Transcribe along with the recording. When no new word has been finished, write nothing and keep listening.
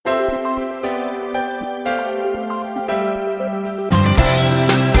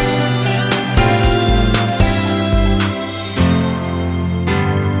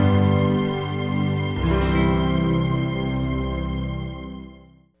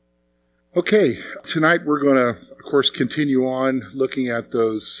Okay, tonight we're going to, of course, continue on looking at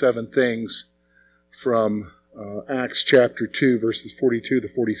those 7 things from Acts chapter 2, verses 42 to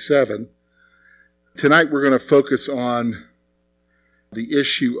 47. Tonight we're going to focus on the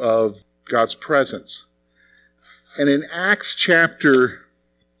issue of God's presence. And in Acts chapter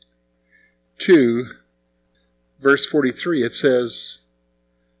 2, verse 43, it says,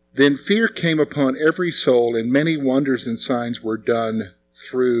 "Then fear came upon every soul, and many wonders and signs were done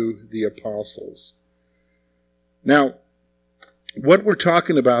through the apostles." Now, what we're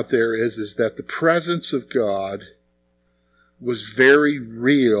talking about there is that the presence of God was very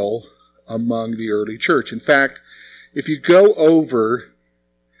real among the early church. In fact, if you go over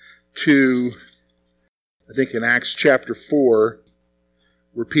to, I think in Acts chapter 4,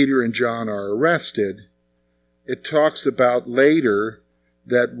 where Peter and John are arrested, it talks about later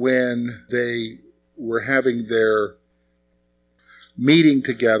that when they were having their meeting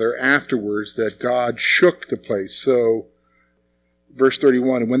together afterwards, that God shook the place. So, verse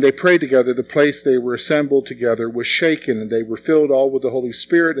 31, "And when they prayed together, the place they were assembled together was shaken, and they were filled all with the Holy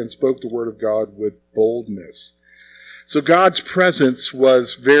Spirit and spoke the word of God with boldness." So God's presence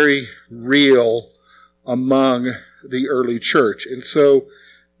was very real among the early church. And so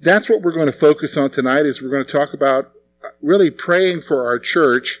that's what we're going to focus on tonight, is we're going to talk about really praying for our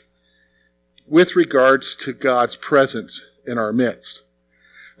church with regards to God's presence in our midst.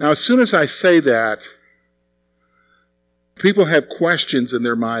 Now, as soon as I say that, people have questions in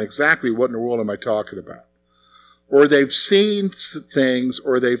their mind, exactly what in the world am I talking about? Or they've seen things,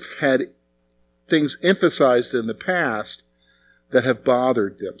 or they've had things emphasized in the past that have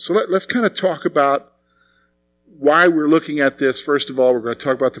bothered them. So let's kind of talk about why we're looking at this. First of all, we're going to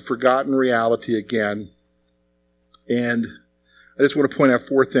talk about the forgotten reality again. And I just want to point out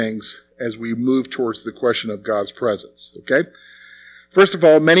 4 things as we move towards the question of God's presence. Okay? First of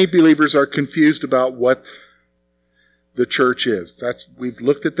all, many believers are confused about what the church is. We've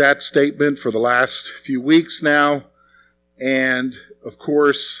looked at that statement for the last few weeks now, and of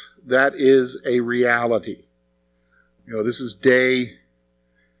course, that is a reality. This is day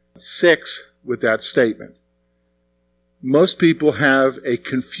 6 with that statement. Most people have a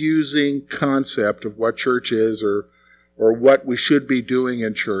confusing concept of what church is, or what we should be doing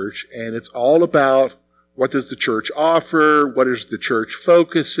in church, and it's all about what does the church offer, what is the church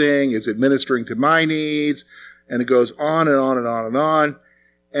focusing, is it ministering to my needs, and it goes on and on and on and on.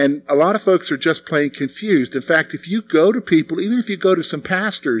 And a lot of folks are just plain confused. In fact, if you go to people, even if you go to some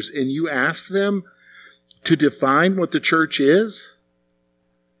pastors and you ask them to define what the church is,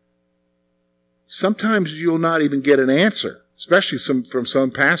 sometimes you'll not even get an answer. Especially from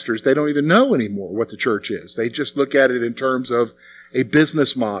some pastors, they don't even know anymore what the church is. They just look at it in terms of a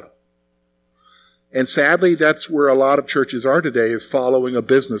business model. And sadly, that's where a lot of churches are today, is following a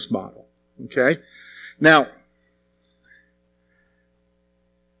business model. Okay? Now,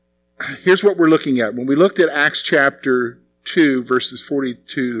 here's what we're looking at. When we looked at Acts chapter 2, verses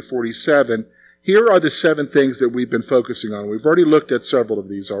 42 to 47, here are the 7 things that we've been focusing on. We've already looked at several of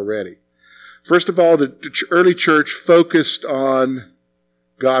these already. First of all, the early church focused on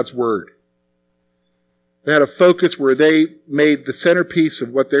God's Word. They had a focus where they made the centerpiece of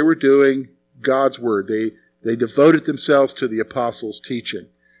what they were doing God's Word. They devoted themselves to the apostles' teaching.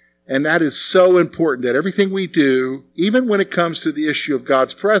 And that is so important, that everything we do, even when it comes to the issue of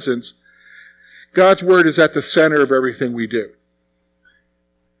God's presence, God's Word is at the center of everything we do.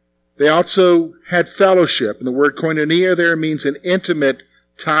 They also had fellowship. And the word koinonia there means an intimate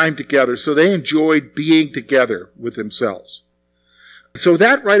time together. So they enjoyed being together with themselves. So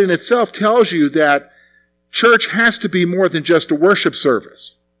that right in itself tells you that church has to be more than just a worship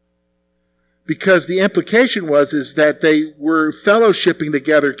service. Because the implication is that they were fellowshipping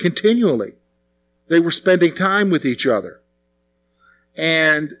together continually. They were spending time with each other.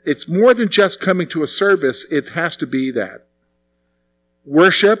 And it's more than just coming to a service. It has to be that.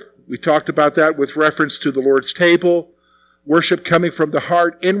 Worship, we talked about that with reference to the Lord's table. Worship coming from the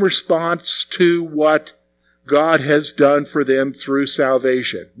heart in response to what God has done for them through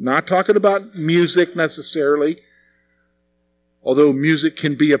salvation. Not talking about music necessarily, although music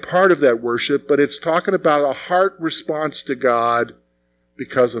can be a part of that worship, but it's talking about a heart response to God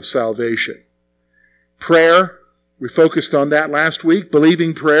because of salvation. Prayer, we focused on that last week,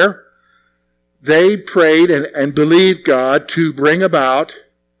 believing prayer. They prayed and believed God to bring about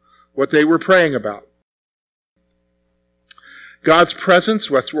what they were praying about. God's presence,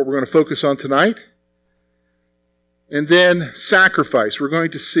 that's what we're going to focus on tonight. And then sacrifice. We're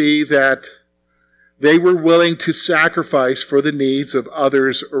going to see that they were willing to sacrifice for the needs of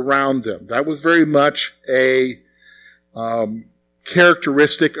others around them. That was very much a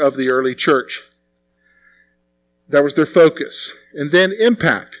characteristic of the early church. That was their focus. And then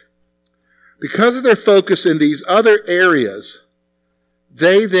impact. Because of their focus in these other areas,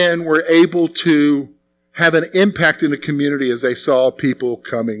 they then were able to have an impact in the community as they saw people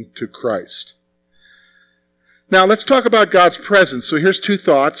coming to Christ. Now, let's talk about God's presence. So here's two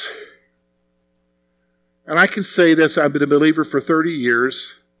thoughts. And I can say this, I've been a believer for 30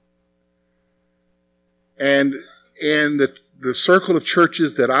 years. And in the circle of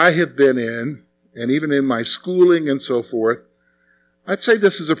churches that I have been in, and even in my schooling and so forth, I'd say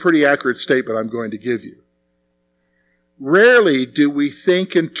this is a pretty accurate statement I'm going to give you. Rarely do we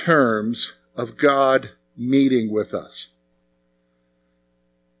think in terms of God meeting with us.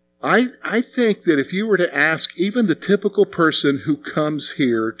 I think that if you were to ask even the typical person who comes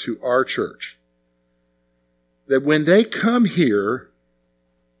here to our church, that when they come here,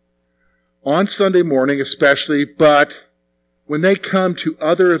 on Sunday morning especially, but when they come to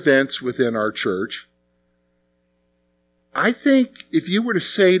other events within our church, I think if you were to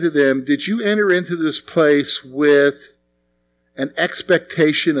say to them, did you enter into this place with an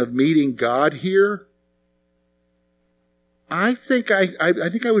expectation of meeting God here? I think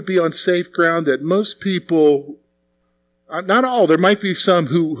I would be on safe ground that most people, not all, there might be some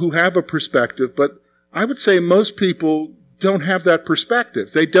who have a perspective, but I would say most people don't have that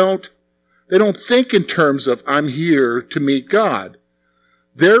perspective. They don't think in terms of, I'm here to meet God.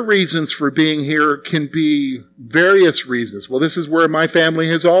 Their reasons for being here can be various reasons. Well, this is where my family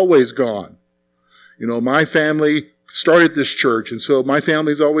has always gone. You know, my family started this church, and so my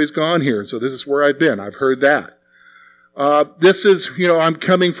family's always gone here, and so this is where I've been. I've heard that. This is, I'm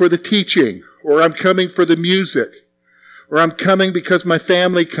coming for the teaching, or I'm coming for the music, or I'm coming because my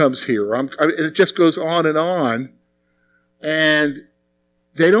family comes here. It just goes on. And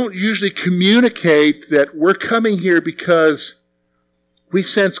they don't usually communicate that we're coming here because we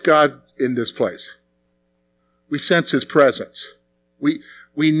sense God in this place. We sense His presence. We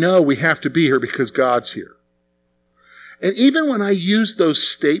know we have to be here because God's here. And even when I use those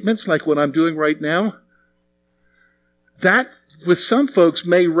statements, like what I'm doing right now, that, with some folks,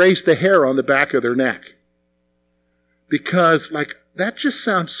 may raise the hair on the back of their neck. Because, that just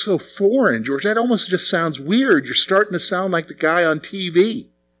sounds so foreign, George. That almost just sounds weird. You're starting to sound like the guy on TV.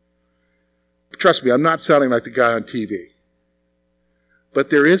 Trust me, I'm not sounding like the guy on TV. But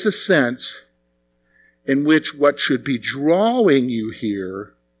there is a sense in which what should be drawing you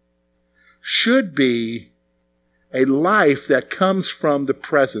here should be a life that comes from the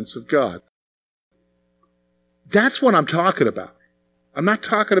presence of God. That's what I'm talking about. I'm not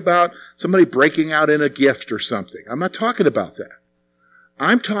talking about somebody breaking out in a gift or something. I'm not talking about that.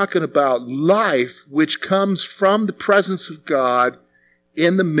 I'm talking about life which comes from the presence of God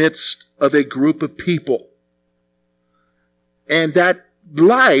in the midst of a group of people. And that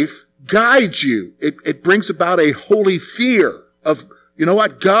life guides you. It brings about a holy fear of, you know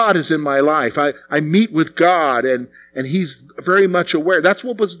what, God is in my life. I meet with God, and He's very much aware. That's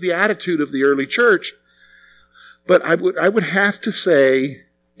what was the attitude of the early church. But I would have to say,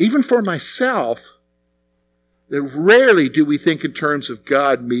 even for myself, that rarely do we think in terms of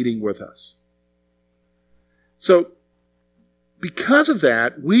God meeting with us. So, because of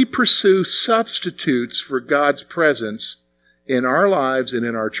that, we pursue substitutes for God's presence in our lives and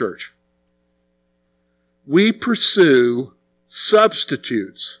in our church. We pursue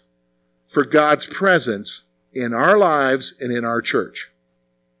substitutes for God's presence in our lives and in our church.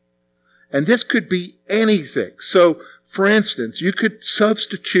 And this could be anything. So, for instance, you could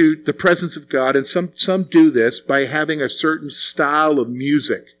substitute the presence of God, and some do this by having a certain style of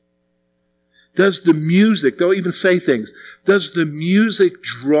music. Does the music, they'll even say things, does the music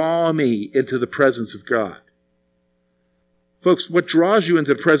draw me into the presence of God? Folks, what draws you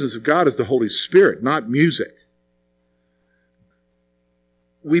into the presence of God is the Holy Spirit, not music.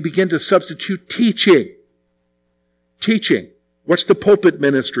 We begin to substitute teaching. Teaching. What's the pulpit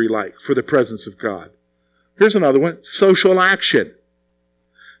ministry like for the presence of God? Here's another one, social action.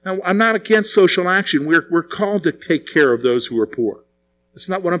 Now, I'm not against social action. We're called to take care of those who are poor. That's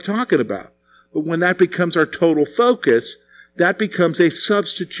not what I'm talking about. But when that becomes our total focus, that becomes a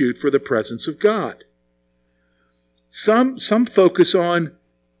substitute for the presence of God. Some focus on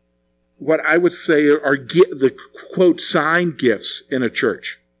what I would say are the, quote, sign gifts in a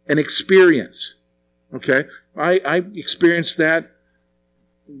church, an experience. Okay? I experienced that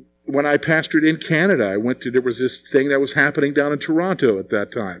when I pastored in Canada. There was this thing that was happening down in Toronto at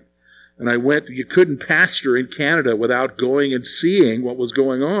that time. And you couldn't pastor in Canada without going and seeing what was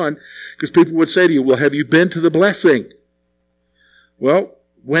going on, because people would say to you, well, have you been to the blessing? Well,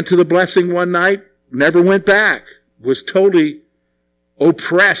 went to the blessing one night, never went back. Was totally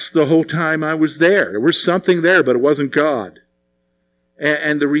oppressed the whole time I was there. There was something there, but it wasn't God.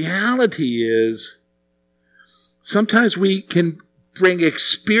 And the reality is, sometimes we can bring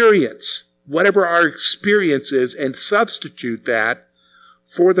experience, whatever our experience is, and substitute that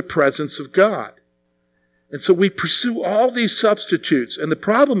for the presence of God. And so we pursue all these substitutes. And the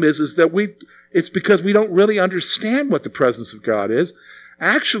problem is that it's because we don't really understand what the presence of God is.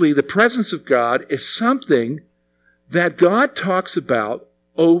 Actually, the presence of God is something that God talks about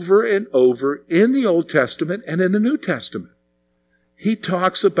over and over in the Old Testament and in the New Testament. He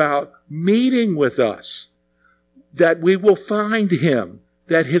talks about meeting with us, that we will find Him,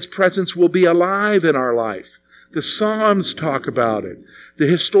 that His presence will be alive in our life. The Psalms talk about it. The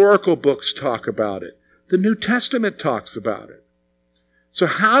historical books talk about it. The New Testament talks about it. So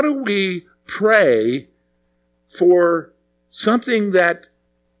how do we pray for something that,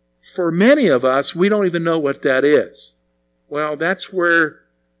 for many of us, we don't even know what that is? Well, that's where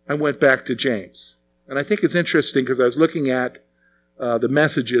I went back to James. And I think it's interesting because I was looking at the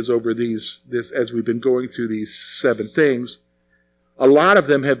messages over this as we've been going through these 7 things. A lot of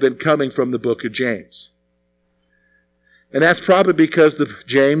them have been coming from the book of James. And that's probably because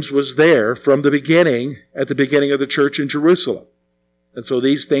James was there from the beginning, at the beginning of the church in Jerusalem. And so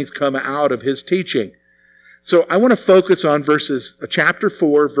these things come out of his teaching. So I want to focus on chapter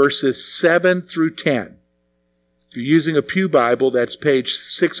 4, verses 7 through 10. If you're using a Pew Bible, that's page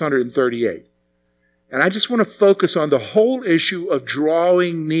 638. And I just want to focus on the whole issue of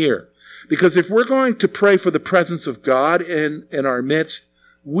drawing near. Because if we're going to pray for the presence of God in our midst,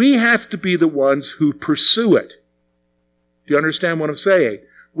 we have to be the ones who pursue it. Do you understand what I'm saying?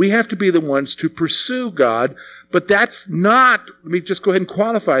 We have to be the ones to pursue God, but that's not, let me just go ahead and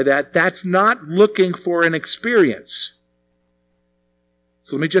qualify that, that's not looking for an experience.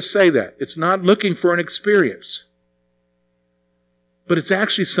 So let me just say that. It's not looking for an experience. But it's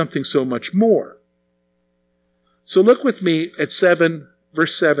actually something so much more. So look with me at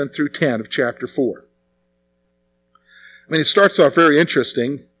verse 7 through 10 of chapter 4. I mean, it starts off very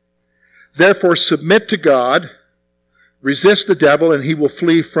interesting. Therefore, submit to God, resist the devil, and he will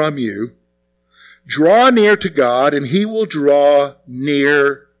flee from you. Draw near to God, and he will draw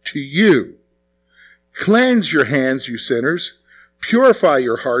near to you. Cleanse your hands, you sinners. Purify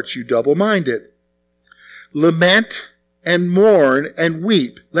your hearts, you double-minded. Lament and mourn and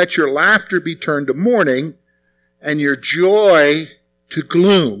weep. Let your laughter be turned to mourning, and your joy to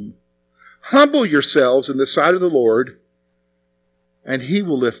gloom. Humble yourselves in the sight of the Lord, and he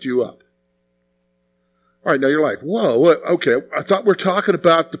will lift you up. All right, now you're like, whoa, okay, I thought we're talking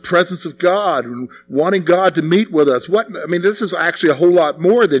about the presence of God and wanting God to meet with us. This is actually a whole lot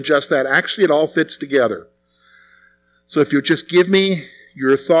more than just that. Actually, it all fits together. So if you'll just give me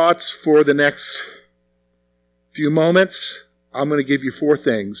your thoughts for the next few moments, I'm going to give you 4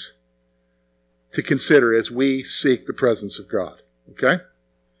 things to consider as we seek the presence of God. Okay?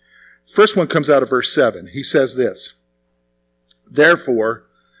 First one comes out of verse 7. He says this, therefore,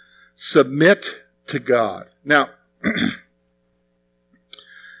 submit to God. Now,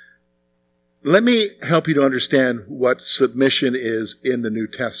 let me help you to understand what submission is in the New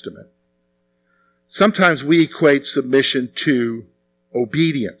Testament. Sometimes we equate submission to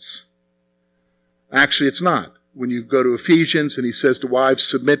obedience. Actually, it's not. When you go to Ephesians and he says to wives,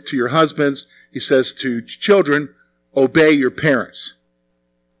 submit to your husbands, he says to children, obey your parents.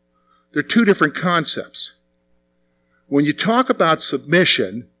 They're 2 different concepts. When you talk about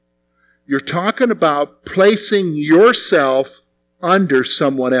submission, you're talking about placing yourself under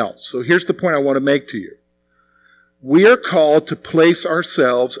someone else. So here's the point I want to make to you. We are called to place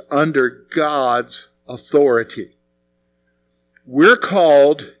ourselves under God's authority. We're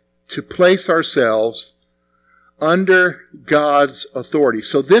called to place ourselves under God's authority.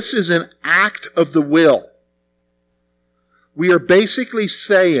 So this is an act of the will. We are basically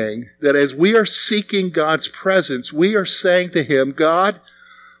saying that as we are seeking God's presence, we are saying to Him, God,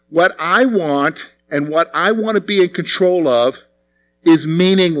 what I want and what I want to be in control of is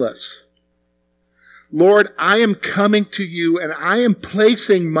meaningless. Lord, I am coming to you and I am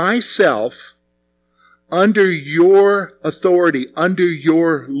placing myself under your authority, under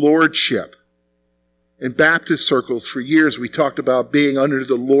your lordship. In Baptist circles for years, we talked about being under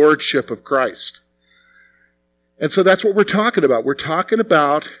the lordship of Christ. And so that's what we're talking about. We're talking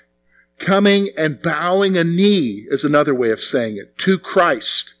about coming and bowing a knee, is another way of saying it, to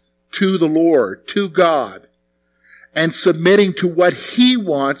Christ, to the Lord, to God, and submitting to what He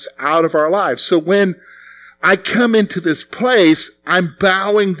wants out of our lives. So when I come into this place, I'm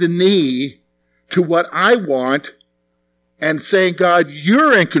bowing the knee to what I want and saying, God,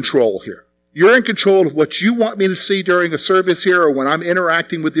 you're in control here. You're in control of what you want me to see during a service here or when I'm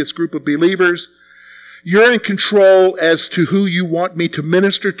interacting with this group of believers. You're in control as to who you want me to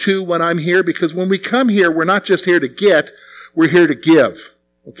minister to when I'm here, because when we come here, we're not just here to get, we're here to give,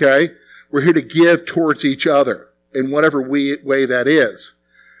 okay? We're here to give towards each other in whatever way that is.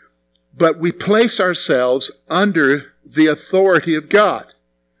 But we place ourselves under the authority of God.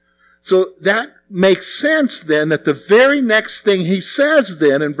 So that makes sense then that the very next thing he says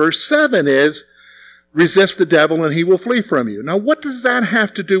then in verse 7 is, resist the devil and he will flee from you. Now, what does that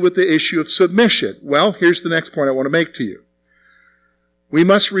have to do with the issue of submission? Well, here's the next point I want to make to you. We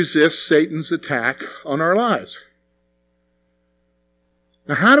must resist Satan's attack on our lives.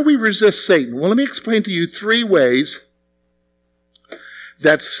 Now, how do we resist Satan? Well, let me explain to you 3 ways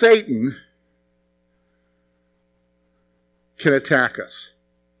that Satan can attack us.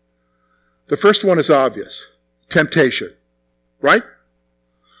 The first one is obvious. Temptation. Right?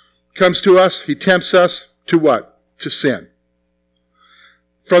 Comes to us, he tempts us to what? To sin.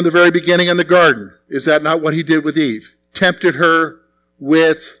 From the very beginning in the garden, is that not what he did with Eve? Tempted her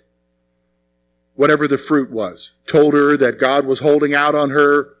with whatever the fruit was. Told her that God was holding out on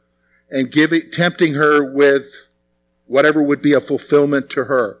her and tempting her with whatever would be a fulfillment to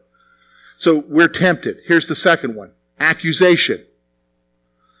her. So we're tempted. Here's the second one. Accusation.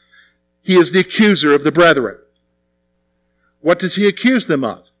 He is the accuser of the brethren. What does he accuse them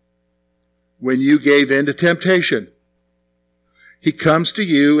of? When you gave in to temptation. He comes to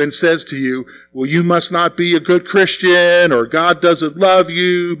you and says to you, well, you must not be a good Christian, or God doesn't love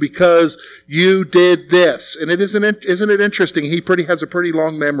you because you did this. And isn't it interesting? He has a pretty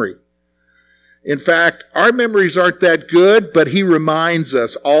long memory. In fact, our memories aren't that good, but he reminds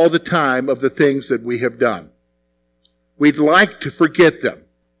us all the time of the things that we have done. We'd like to forget them.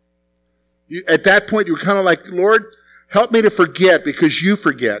 At that point, you're kind of like, Lord, help me to forget because you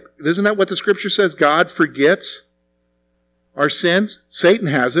forget. Isn't that what the scripture says? God forgets our sins. Satan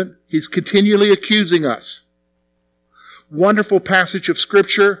hasn't. He's continually accusing us. Wonderful passage of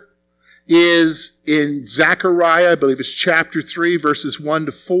scripture is in Zechariah, I believe it's chapter 3, verses 1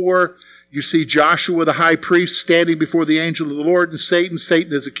 to 4. You see Joshua, the high priest, standing before the angel of the Lord and Satan.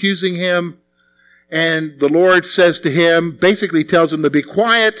 Satan is accusing him. And the Lord says to him, basically tells him to be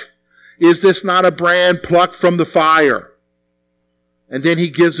quiet. Is this not a brand plucked from the fire? And then he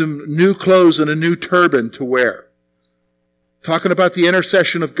gives him new clothes and a new turban to wear. Talking about the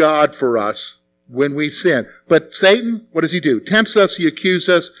intercession of God for us when we sin. But Satan, what does he do? Tempts us, he accuses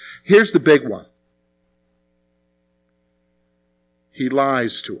us. Here's the big one. He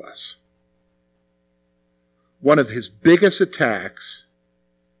lies to us. One of his biggest attacks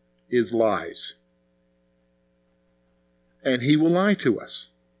is lies. And he will lie to us.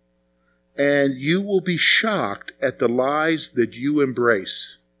 And you will be shocked at the lies that you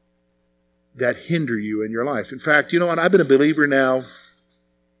embrace that hinder you in your life. In fact, you know what? I've been a believer now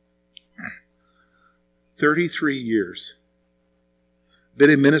 33 years. Been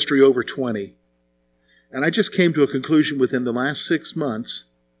in ministry over 20. And I just came to a conclusion within the last 6 months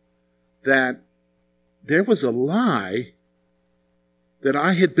that there was a lie that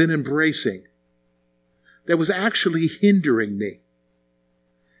I had been embracing that was actually hindering me.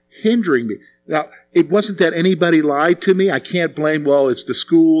 Now, it wasn't that anybody lied to me. I can't blame, well, it's the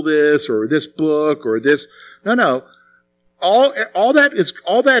school this or this book or this. No. All that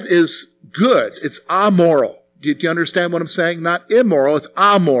is good. It's amoral. Do you understand what I'm saying? Not immoral, it's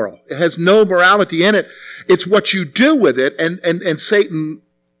amoral. It has no morality in it. It's what you do with it, and Satan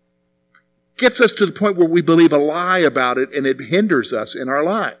gets us to the point where we believe a lie about it and it hinders us in our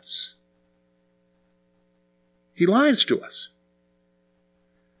lives. He lies to us.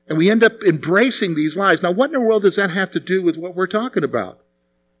 And we end up embracing these lies. Now, what in the world does that have to do with what we're talking about?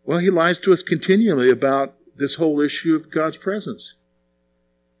 Well, he lies to us continually about this whole issue of God's presence.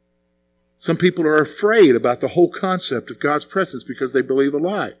 Some people are afraid about the whole concept of God's presence because they believe a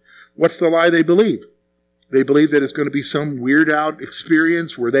lie. What's the lie they believe? They believe that it's going to be some weird out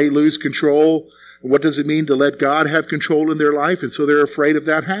experience where they lose control. And what does it mean to let God have control in their life? And so they're afraid of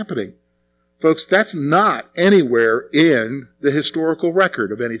that happening. Folks, that's not anywhere in the historical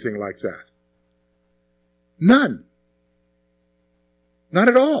record of anything like that. None. Not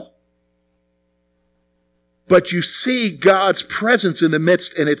at all. But you see God's presence in the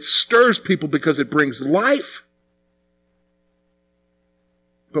midst, and it stirs people because it brings life.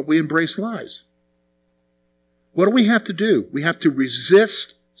 But we embrace lies. What do we have to do? We have to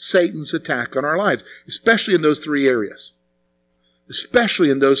resist Satan's attack on our lives, especially in those 3 areas.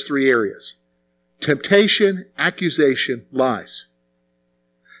 Especially in those 3 areas. Temptation, accusation, lies.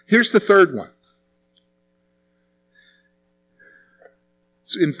 Here's the third one.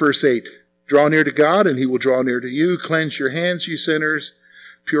 It's in verse 8. Draw near to God, and he will draw near to you. Cleanse your hands, you sinners.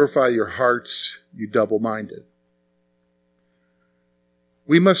 Purify your hearts, you double-minded.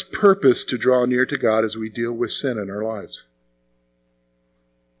 We must purpose to draw near to God as we deal with sin in our lives.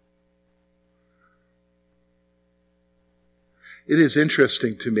 It is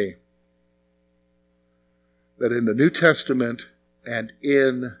interesting to me that in the New Testament and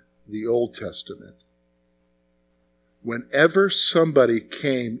in the Old Testament, whenever somebody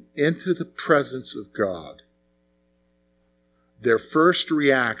came into the presence of God, their first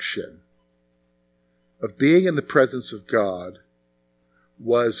reaction of being in the presence of God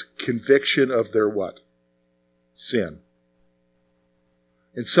was conviction of their what? Sin.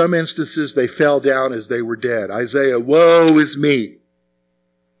 In some instances, they fell down as they were dead. Isaiah, woe is me.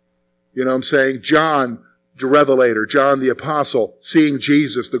 You know what I'm saying? John, the Revelator, John the Apostle, seeing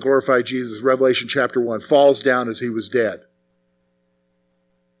Jesus, the glorified Jesus, Revelation chapter 1, falls down as he was dead.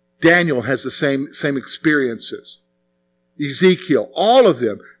 Daniel has the same experiences. Ezekiel, all of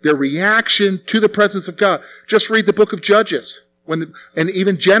them, their reaction to the presence of God. Just read the book of Judges, and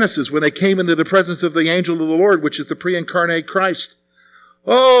even Genesis, when they came into the presence of the angel of the Lord, which is the pre-incarnate Christ.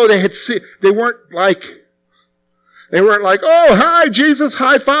 Oh, they weren't like, oh, hi, Jesus,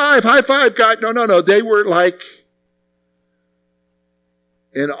 high five, God. No. They were like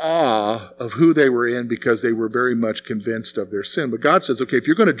in awe of who they were in because they were very much convinced of their sin. But God says, okay, if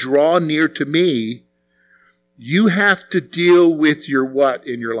you're going to draw near to me, you have to deal with your what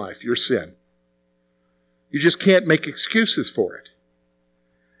in your life? Your sin. You just can't make excuses for it.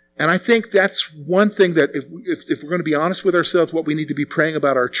 And I think that's one thing that if we're going to be honest with ourselves, what we need to be praying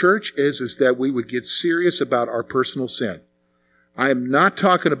about our church is that we would get serious about our personal sin. I am not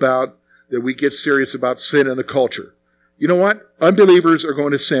talking about that we get serious about sin in the culture. You know what? Unbelievers are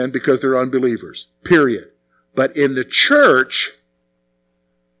going to sin because they're unbelievers. Period. But in the church,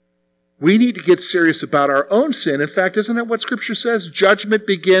 we need to get serious about our own sin. In fact, isn't that what Scripture says? Judgment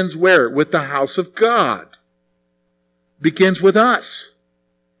begins where? With the house of God. Begins with us.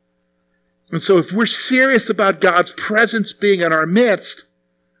 And so if we're serious about God's presence being in our midst,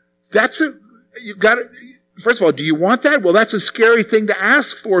 first of all, do you want that? Well, that's a scary thing to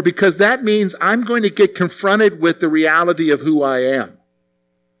ask for because that means I'm going to get confronted with the reality of who I am.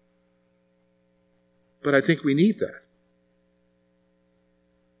 But I think we need that.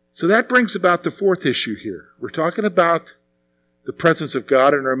 So that brings about the fourth issue here. We're talking about the presence of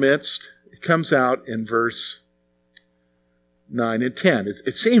God in our midst. It comes out in verse 9 and 10.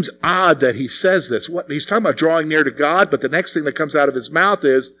 It seems odd that he says this. He's talking about drawing near to God, but the next thing that comes out of his mouth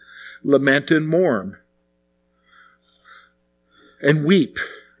is lament and mourn. And weep.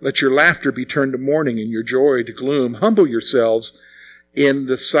 Let your laughter be turned to mourning and your joy to gloom. Humble yourselves in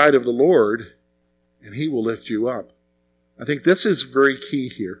the sight of the Lord, and he will lift you up. I think this is very key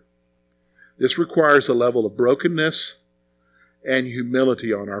here. This requires a level of brokenness and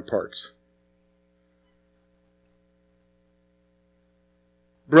humility on our parts.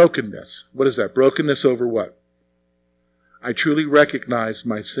 Brokenness. What is that? Brokenness over what? I truly recognize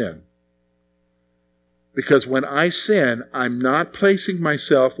my sin. Because when I sin, I'm not placing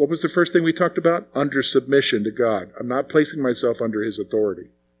myself, what was the first thing we talked about? Under submission to God. I'm not placing myself under his authority.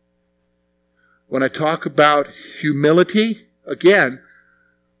 When I talk about humility, again,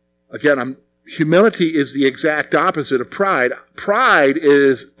 humility is the exact opposite of pride. Pride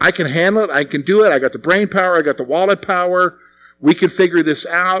is, I can handle it, I can do it, I got the brain power, I got the wallet power, we can figure this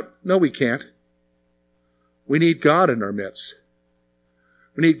out. No, we can't. We need God in our midst.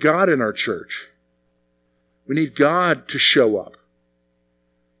 We need God in our church. We need God to show up.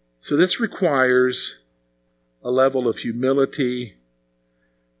 So this requires a level of humility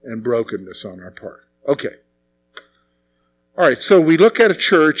and brokenness on our part. Okay. All right, so we look at a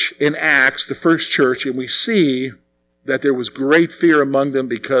church in Acts, the first church, and we see that there was great fear among them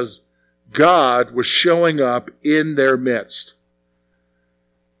because God was showing up in their midst.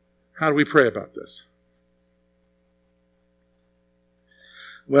 How do we pray about this?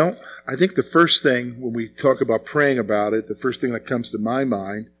 Well, I think the first thing when we talk about praying about it, the first thing that comes to my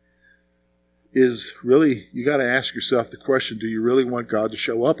mind is really, you got to ask yourself the question, do you really want God to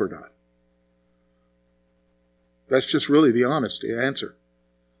show up or not? That's just really the honest answer.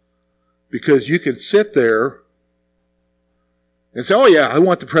 Because you can sit there and say, oh yeah, I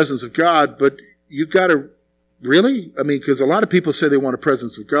want the presence of God, but you've got to really? I mean, because a lot of people say they want a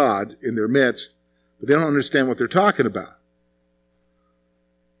presence of God in their midst, but they don't understand what they're talking about.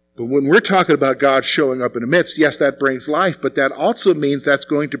 But when we're talking about God showing up in the midst, yes, that brings life, but that also means that's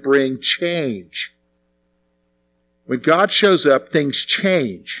going to bring change. When God shows up, things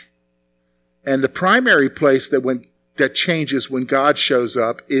change. And the primary place that when that changes when God shows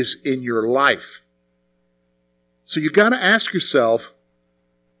up is in your life. So you got to ask yourself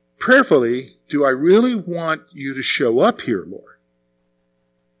prayerfully, do I really want you to show up here, Lord?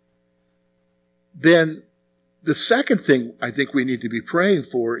 Then the second thing I think we need to be praying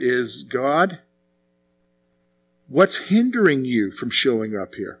for is, God, what's hindering you from showing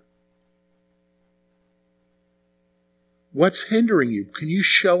up here? What's hindering you? Can you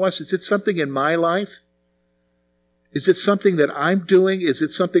show us? Is it something in my life? Is it something that I'm doing? Is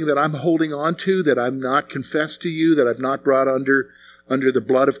it something that I'm holding on to that I'm not confessed to you, that I've not brought under the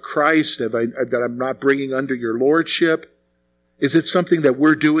blood of Christ, that I'm not bringing under your lordship? Is it something that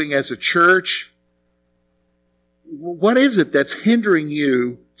we're doing as a church? What is it that's hindering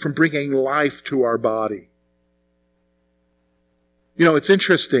you from bringing life to our body? You know, it's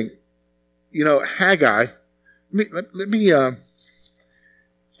interesting. You know, Haggai,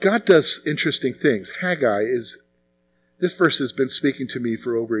 God does interesting things. Haggai this verse has been speaking to me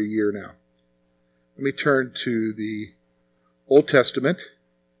for over a year now. Let me turn to the Old Testament,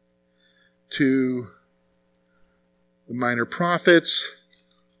 to the minor prophets.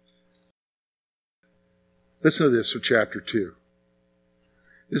 Listen to this from chapter 2.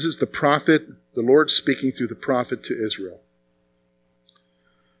 This is the prophet, the Lord speaking through the prophet to Israel.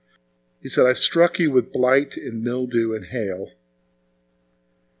 He said, I struck you with blight and mildew and hail,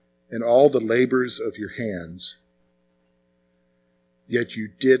 and all the labors of your hands, yet you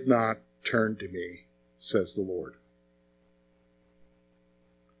did not turn to me, says the Lord.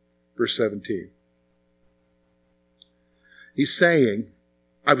 Verse 17. He's saying,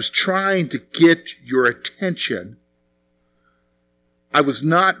 I was trying to get your attention. I was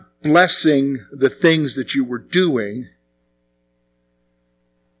not blessing the things that you were doing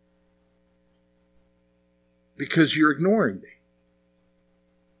because you're ignoring me.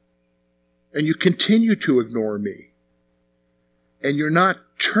 And you continue to ignore me. And you're not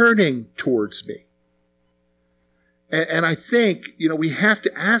turning towards me. And I think, we have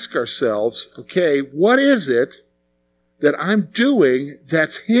to ask ourselves, okay, what is it that I'm doing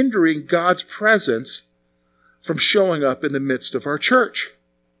that's hindering God's presence from showing up in the midst of our church?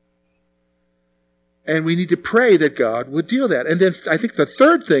 And we need to pray that God would deal with that. And then I think the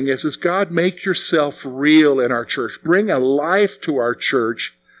third thing is God, make yourself real in our church. Bring a life to our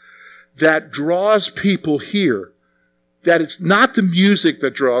church that draws people here. That it's not the music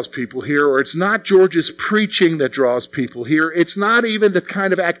that draws people here, or it's not George's preaching that draws people here. It's not even the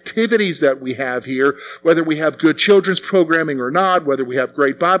kind of activities that we have here, whether we have good children's programming or not, whether we have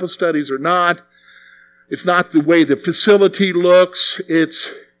great Bible studies or not. It's not the way the facility looks. It's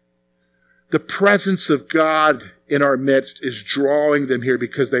the presence of God in our midst is drawing them here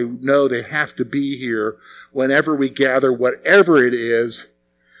because they know they have to be here whenever we gather, whatever it is,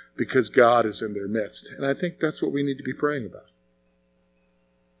 because God is in their midst. And I think that's what we need to be praying about.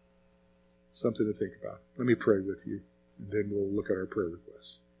 Something to think about. Let me pray with you, and then we'll look at our prayer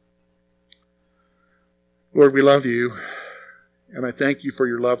requests. Lord, we love you, and I thank you for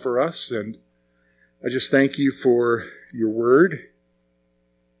your love for us, and I just thank you for your word.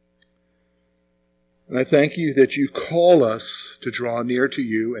 And I thank you that you call us to draw near to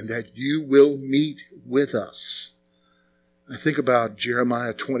you and that you will meet with us. I think about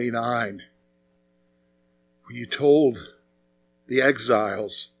Jeremiah 29, where you told the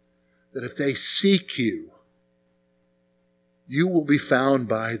exiles that if they seek you, you will be found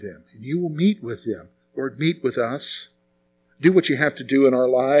by them and you will meet with them. Lord, meet with us. Do what you have to do in our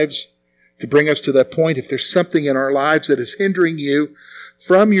lives to bring us to that point. If there's something in our lives that is hindering you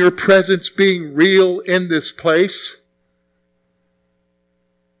from your presence being real in this place,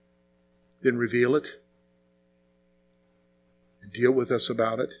 then reveal it and deal with us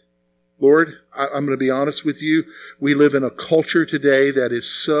about it. Lord, I'm going to be honest with you. We live in a culture today that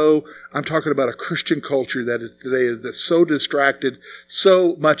is I'm talking about a Christian culture that's so distracted,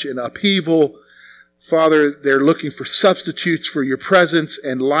 so much in upheaval. Father, they're looking for substitutes for your presence,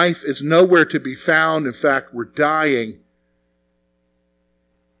 and life is nowhere to be found. In fact, we're dying.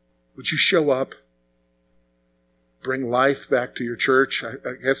 Would you show up? Bring life back to your church?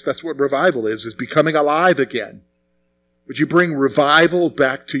 I guess that's what revival is becoming alive again. Would you bring revival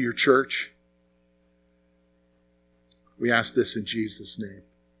back to your church? We ask this in Jesus' name.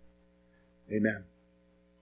 Amen.